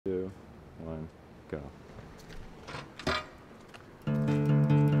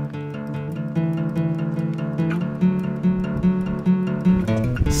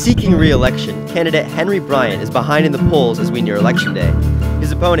Seeking re-election, candidate Henry Bryant is behind in the polls as we near Election Day.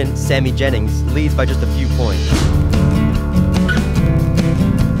 His opponent, Sammy Jennings, leads by just a few points.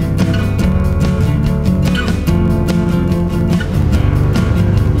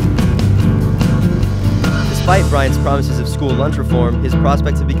 Despite Bryant's promises of school lunch reform, his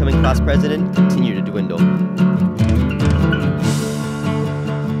prospects of becoming class president continue to dwindle.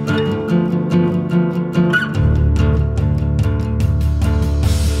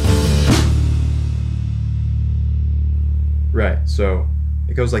 Right, so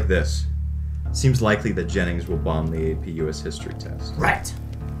it goes like this. Seems likely that Jennings will bomb the AP US history test. Right.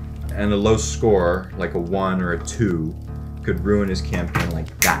 And a low score, like a 1 or a 2, could ruin his campaign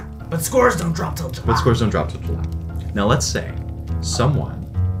like that. But scores don't drop till July. Now let's say someone,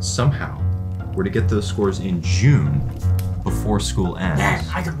 somehow, were to get those scores in June before school ends. Then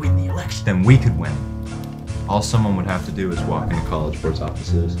I could win the election. Then we could win. All someone would have to do is walk into College Board's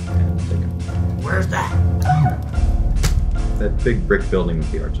offices and take them. Where's that? That big brick building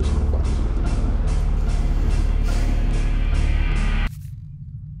with the arches on the front.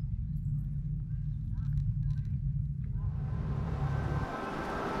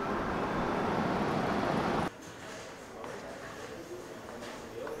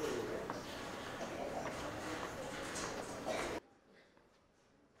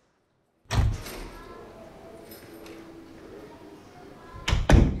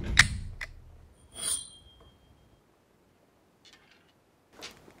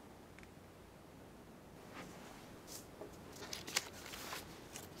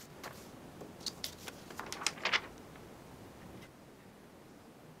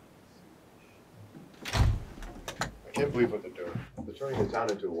 I can't believe what they're doing. They're turning the town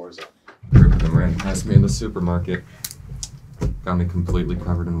into a war zone. Group of them ran past me in the supermarket. Got me completely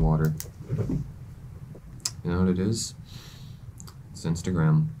covered in water. You know what it is? It's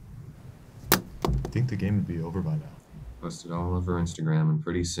Instagram. I think the game would be over by now. Posted all over Instagram, and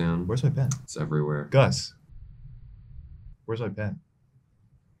pretty soon, Where's my pen? it's everywhere. Gus. Where's my pen?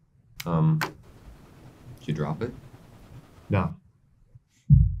 Did you drop it? No.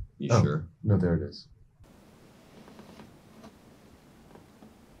 You Oh. sure? No, there it is.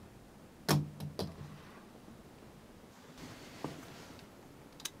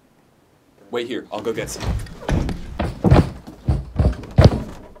 Wait here, I'll go get some.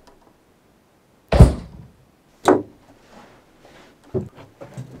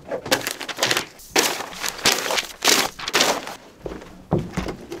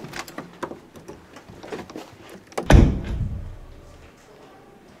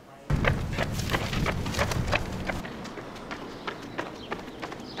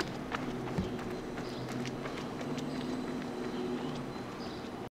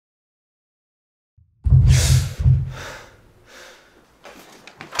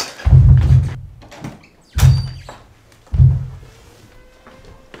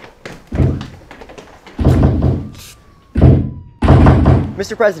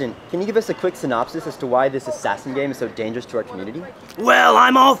 Mr. President, can you give us a quick synopsis as to why this assassin game is so dangerous to our community? Well,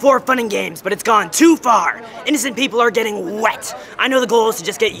 I'm all for fun and games, but it's gone too far. Innocent people are getting wet. I know the goal is to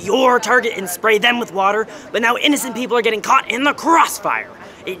just get your target and spray them with water, but now innocent people are getting caught in the crossfire.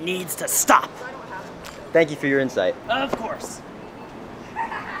 It needs to stop. Thank you for your insight. Of course.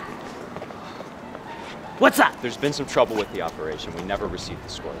 What's up? There's been some trouble with the operation. We never received the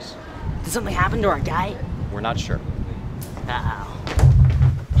scores. Did something happen to our guy? We're not sure. Uh-oh.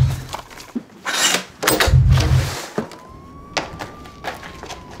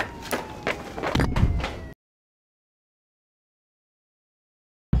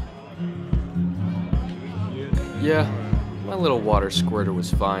 Yeah, my little water squirter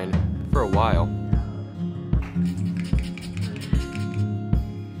was fine for a while.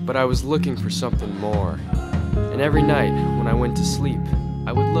 But I was looking for something more. And every night when I went to sleep,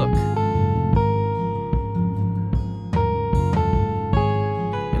 I would look.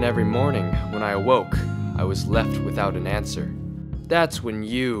 And every morning when I awoke, I was left without an answer. That's when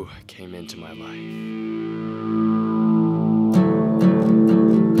you came into my life.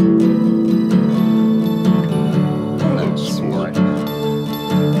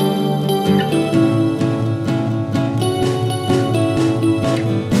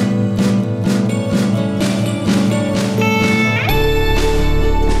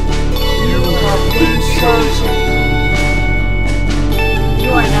 You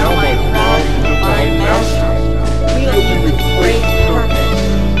are now my proud and divine master, wielding with great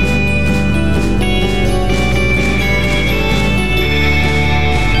purpose.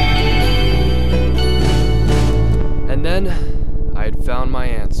 And then, I had found my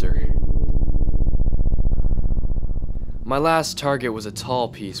answer. My last target was a tall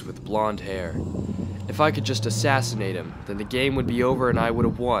piece with blonde hair. If I could just assassinate him, then the game would be over and I would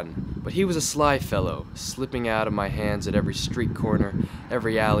have won. But he was a sly fellow, slipping out of my hands at every street corner,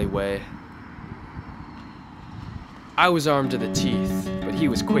 every alleyway. I was armed to the teeth, but he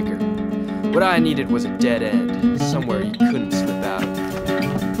was quicker. What I needed was a dead end, somewhere he couldn't slip out of.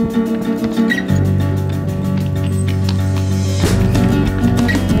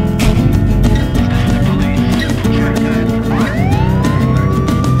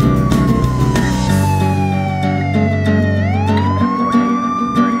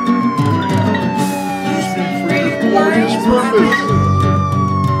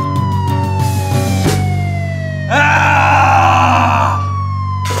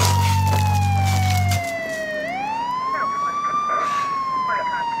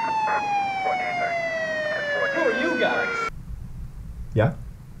 Yeah?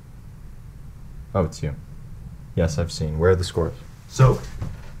 Oh, it's you. Yes, I've seen. Where are the scores? So,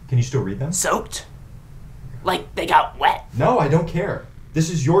 can you still read them? Soaked? Like they got wet? No, I don't care. This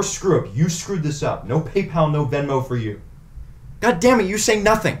is your screw up. You screwed this up. No PayPal, no Venmo for you. God damn it, you say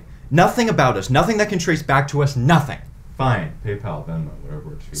nothing. Nothing about us. Nothing that can trace back to us. Nothing. Fine. PayPal, Venmo, whatever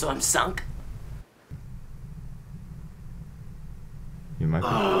works for you. So I'm sunk? You might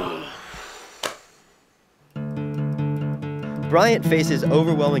be. Bryant faces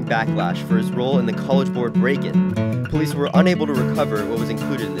overwhelming backlash for his role in the College Board break-in. Police were unable to recover what was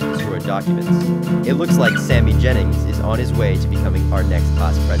included in the destroyed documents. It looks like Sammy Jennings is on his way to becoming our next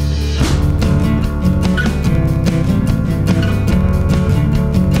class president.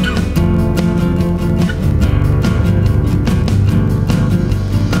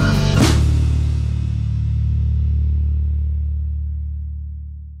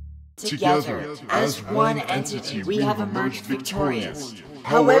 Together, as one entity, we have emerged victorious.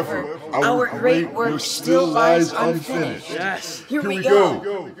 However, our great work still lies unfinished. Yes. Here we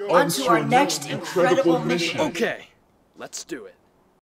go, on to our next incredible mission. Okay, let's do it.